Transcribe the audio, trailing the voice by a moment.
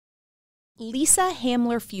Lisa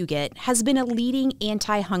Hamler-Fugitt has been a leading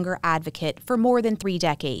anti-hunger advocate for more than 3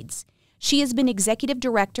 decades. She has been executive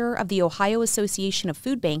director of the Ohio Association of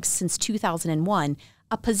Food Banks since 2001,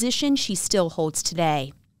 a position she still holds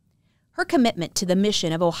today. Her commitment to the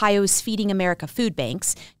mission of Ohio's Feeding America food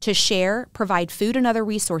banks to share, provide food and other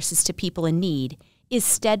resources to people in need is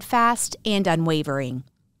steadfast and unwavering.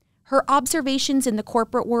 Her observations in the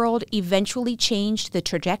corporate world eventually changed the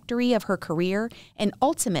trajectory of her career and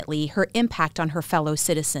ultimately her impact on her fellow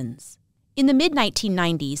citizens. In the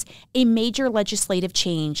mid-1990s, a major legislative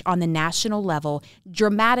change on the national level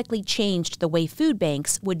dramatically changed the way food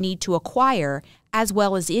banks would need to acquire as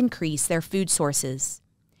well as increase their food sources.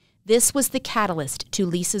 This was the catalyst to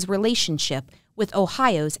Lisa's relationship with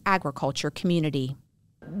Ohio's agriculture community.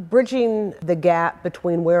 Bridging the gap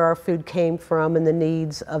between where our food came from and the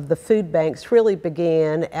needs of the food banks really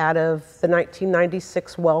began out of the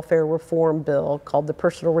 1996 welfare reform bill called the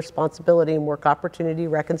Personal Responsibility and Work Opportunity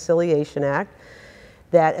Reconciliation Act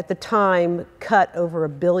that at the time cut over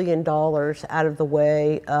 $1 billion out of the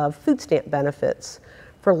way of food stamp benefits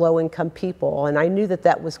for low-income people. And I knew that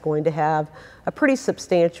that was going to have a pretty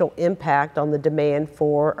substantial impact on the demand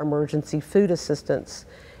for emergency food assistance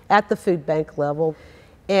at the food bank level.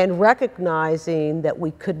 And recognizing that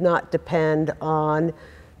we could not depend on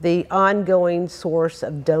the ongoing source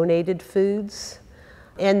of donated foods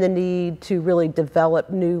and the need to really develop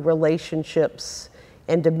new relationships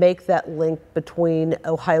and to make that link between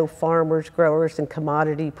Ohio farmers, growers, and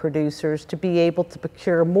commodity producers to be able to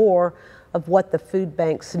procure more of what the food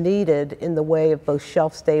banks needed in the way of both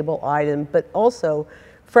shelf-stable items, but also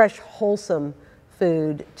fresh, wholesome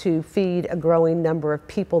food to feed a growing number of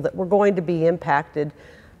people that were going to be impacted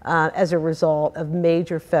as a result of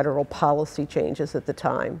major federal policy changes at the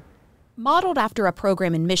time. Modeled after a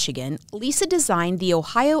program in Michigan, Lisa designed the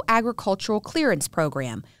Ohio Agricultural Clearance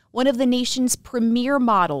Program, one of the nation's premier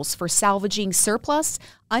models for salvaging surplus,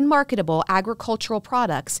 unmarketable agricultural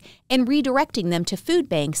products and redirecting them to food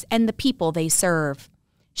banks and the people they serve.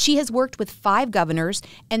 She has worked with 5 governors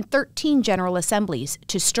and 13 general assemblies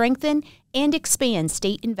to strengthen and expand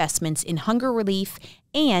state investments in hunger relief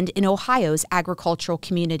and in Ohio's agricultural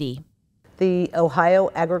community. The Ohio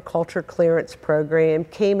Agriculture Clearance Program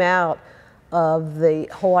came out of the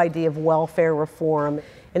whole idea of welfare reform.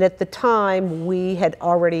 And at the time, we had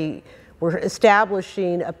already were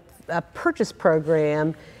establishing a purchase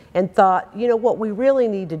program and thought, you know, what we really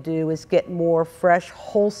need to do is get more fresh,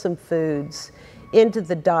 wholesome foods into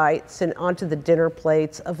the diets and onto the dinner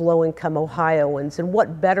plates of low-income Ohioans. And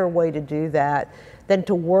what better way to do that than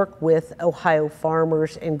to work with Ohio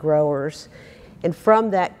farmers and growers. And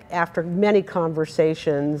from that, after many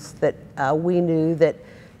conversations, that we knew that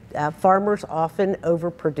farmers often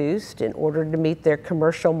overproduced in order to meet their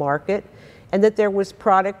commercial market, and that there was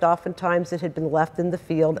product oftentimes that had been left in the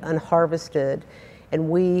field unharvested. And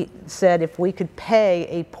we said if we could pay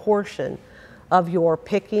a portion of your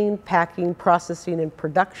picking, packing, processing, and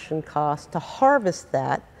production costs to harvest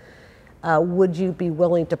that, would you be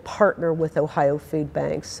willing to partner with Ohio food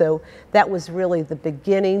banks? So that was really the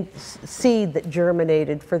beginning seed that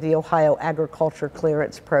germinated for the Ohio Agriculture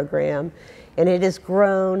Clearance Program. And it has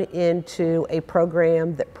grown into a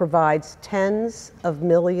program that provides tens of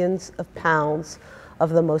millions of pounds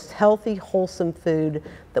of the most healthy, wholesome food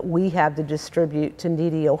that we have to distribute to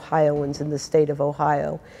needy Ohioans in the state of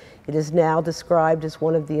Ohio. It is now described as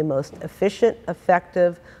one of the most efficient,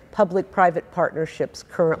 effective public-private partnerships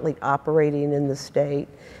currently operating in the state.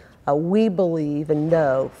 We believe and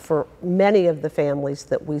know for many of the families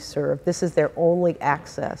that we serve, this is their only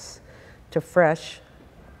access to fresh,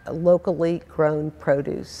 locally grown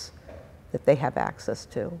produce that they have access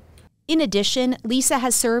to. In addition, Lisa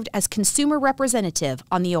has served as consumer representative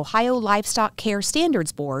on the Ohio Livestock Care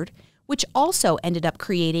Standards Board, which also ended up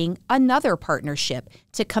creating another partnership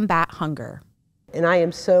to combat hunger. And I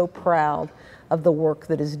am so proud of the work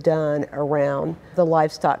that is done around the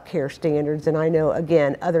livestock care standards. And I know,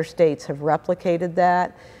 again, other states have replicated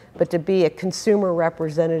that, but to be a consumer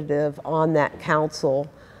representative on that council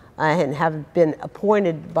and have been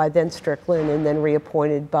appointed by then Strickland and then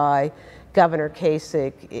reappointed by Governor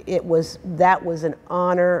Kasich, that was an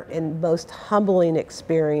honor and most humbling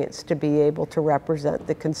experience to be able to represent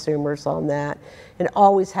the consumers on that and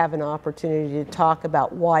always have an opportunity to talk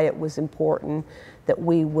about why it was important that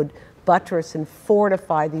we would buttress and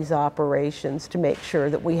fortify these operations to make sure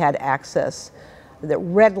that we had access, that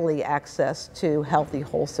readily access to healthy,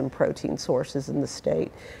 wholesome protein sources in the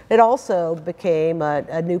state. It also became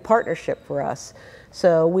a new partnership for us.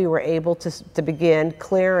 So we were able to begin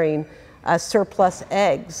clearing surplus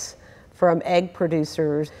eggs from egg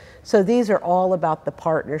producers So these are all about the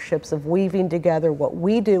partnerships of weaving together what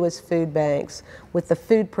we do as food banks with the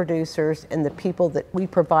food producers and the people that we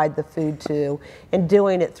provide the food to, and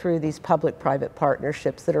doing it through these public-private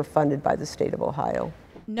partnerships that are funded by the state of Ohio.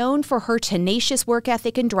 Known for her tenacious work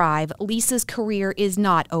ethic and drive, Lisa's career is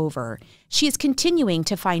not over. She is continuing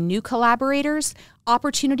to find new collaborators,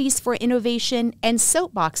 opportunities for innovation, and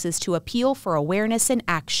soapboxes to appeal for awareness and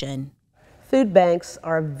action. Food banks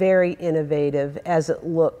are very innovative as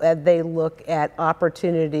they look at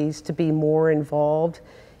opportunities to be more involved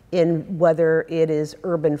in whether it is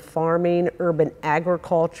urban farming, urban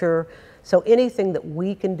agriculture. So anything that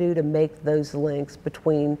we can do to make those links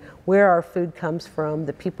between where our food comes from,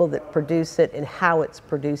 the people that produce it, and how it's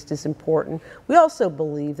produced is important. We also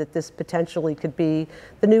believe that this potentially could be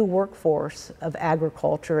the new workforce of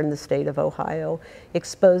agriculture in the state of Ohio,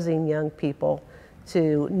 exposing young people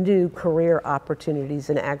to new career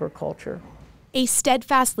opportunities in agriculture. A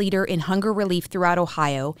steadfast leader in hunger relief throughout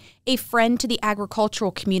Ohio, a friend to the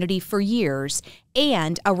agricultural community for years,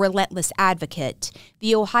 and a relentless advocate,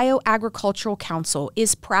 the Ohio Agricultural Council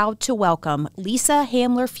is proud to welcome Lisa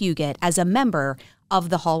Hamler-Fugitt as a member of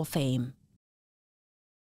the Hall of Fame.